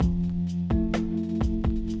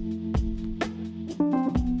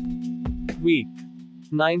Week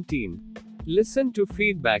 19. Listen to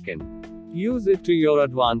feedback and use it to your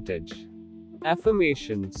advantage.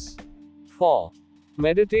 Affirmations. 4.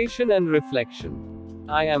 Meditation and reflection.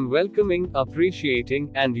 I am welcoming, appreciating,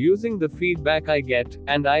 and using the feedback I get,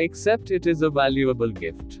 and I accept it is a valuable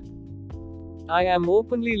gift. I am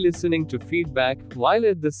openly listening to feedback, while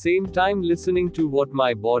at the same time listening to what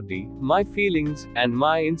my body, my feelings, and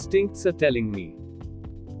my instincts are telling me.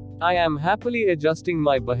 I am happily adjusting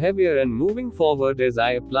my behavior and moving forward as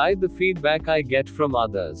I apply the feedback I get from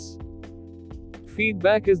others.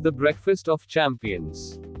 Feedback is the breakfast of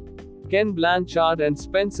champions. Ken Blanchard and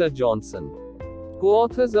Spencer Johnson,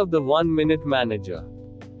 co-authors of The 1 Minute Manager.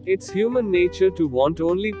 It's human nature to want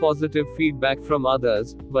only positive feedback from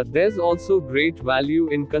others, but there's also great value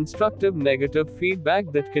in constructive negative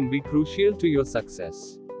feedback that can be crucial to your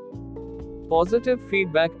success. Positive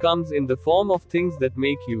feedback comes in the form of things that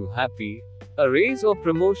make you happy: a raise or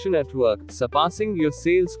promotion at work, surpassing your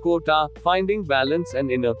sales quota, finding balance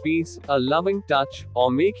and inner peace, a loving touch,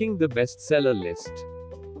 or making the bestseller list.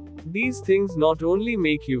 These things not only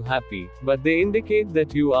make you happy, but they indicate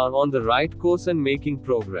that you are on the right course and making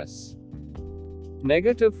progress.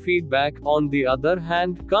 Negative feedback, on the other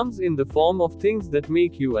hand, comes in the form of things that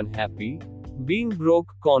make you unhappy: being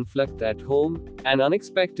broke, conflict at home, an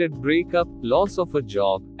unexpected breakup, loss of a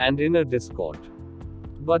job, and inner discord.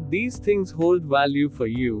 But these things hold value for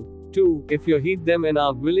you, too, if you heed them and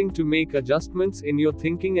are willing to make adjustments in your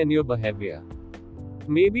thinking and your behavior.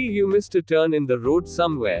 Maybe you missed a turn in the road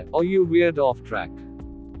somewhere, or you veered off track.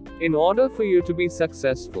 In order for you to be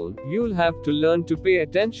successful, you'll have to learn to pay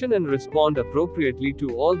attention and respond appropriately to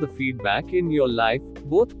all the feedback in your life,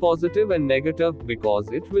 both positive and negative,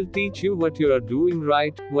 because it will teach you what you are doing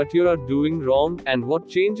right, what you are doing wrong, and what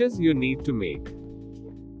changes you need to make.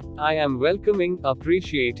 I am welcoming,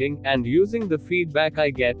 appreciating, and using the feedback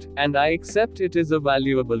I get, and I accept it is a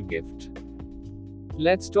valuable gift.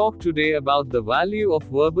 Let's talk today about the value of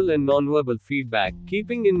verbal and nonverbal feedback,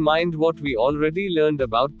 keeping in mind what we already learned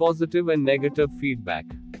about positive and negative feedback.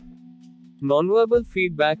 Nonverbal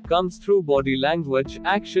feedback comes through body language,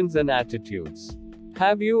 actions, and attitudes.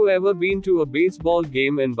 Have you ever been to a baseball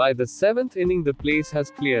game and by the 7th inning the place has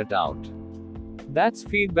cleared out? That's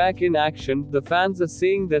feedback in action. The fans are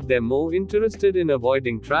saying that they're more interested in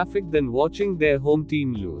avoiding traffic than watching their home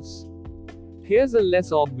team lose. Here's a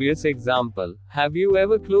less obvious example. Have you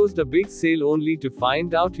ever closed a big sale only to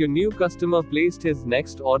find out your new customer placed his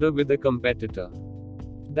next order with a competitor?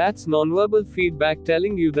 That's nonverbal feedback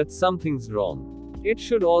telling you that something's wrong. It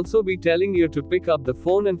should also be telling you to pick up the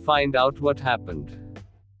phone and find out what happened.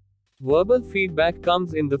 Verbal feedback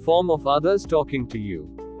comes in the form of others talking to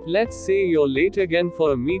you. Let's say you're late again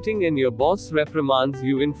for a meeting and your boss reprimands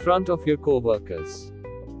you in front of your coworkers.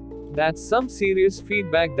 That's some serious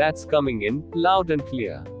feedback that's coming in, loud and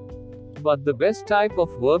clear. But the best type of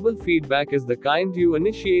verbal feedback is the kind you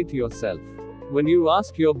initiate yourself. When you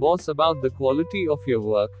ask your boss about the quality of your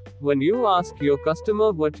work, when you ask your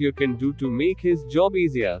customer what you can do to make his job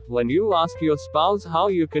easier, when you ask your spouse how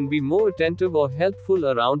you can be more attentive or helpful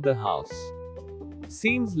around the house.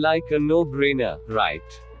 Seems like a no-brainer,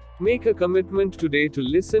 right? Make a commitment today to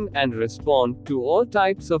listen and respond to all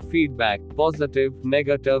types of feedback, positive,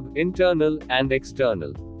 negative, internal, and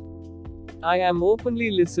external. I am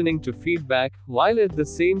openly listening to feedback, while at the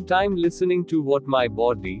same time listening to what my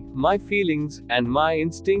body, my feelings, and my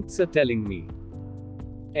instincts are telling me.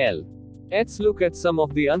 Let's look at some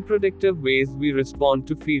of the unpredictable ways we respond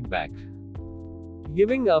to feedback.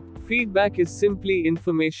 Giving up. Feedback is simply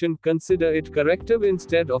information. Consider it corrective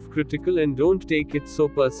instead of critical and don't take it so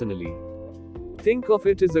personally. Think of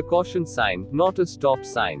it as a caution sign, not a stop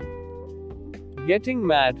sign. Getting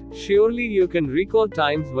mad. Surely you can recall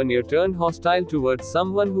times when you turned hostile towards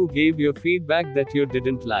someone who gave you feedback that you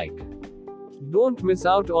didn't like. Don't miss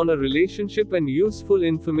out on a relationship and useful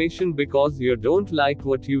information because you don't like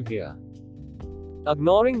what you hear.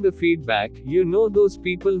 Ignoring the feedback. You know those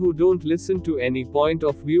people who don't listen to any point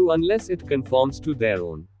of view unless it conforms to their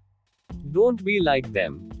own. Don't be like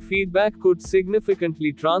them. Feedback could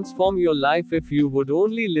significantly transform your life if you would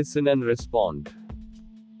only listen and respond.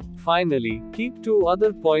 Finally, keep two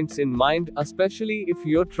other points in mind, especially if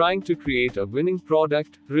you're trying to create a winning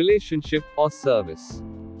product, relationship, or service.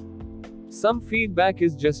 Some feedback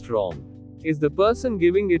is just wrong. Is the person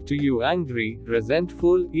giving it to you angry,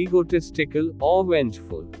 resentful, egotistical, or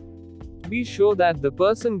vengeful? Be sure that the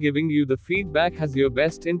person giving you the feedback has your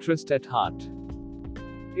best interest at heart.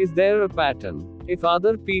 Is there a pattern? If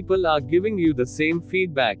other people are giving you the same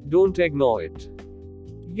feedback, don't ignore it.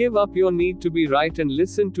 Give up your need to be right and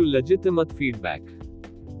listen to legitimate feedback.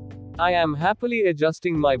 I am happily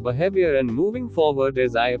adjusting my behavior and moving forward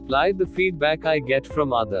as I apply the feedback I get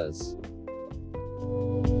from others.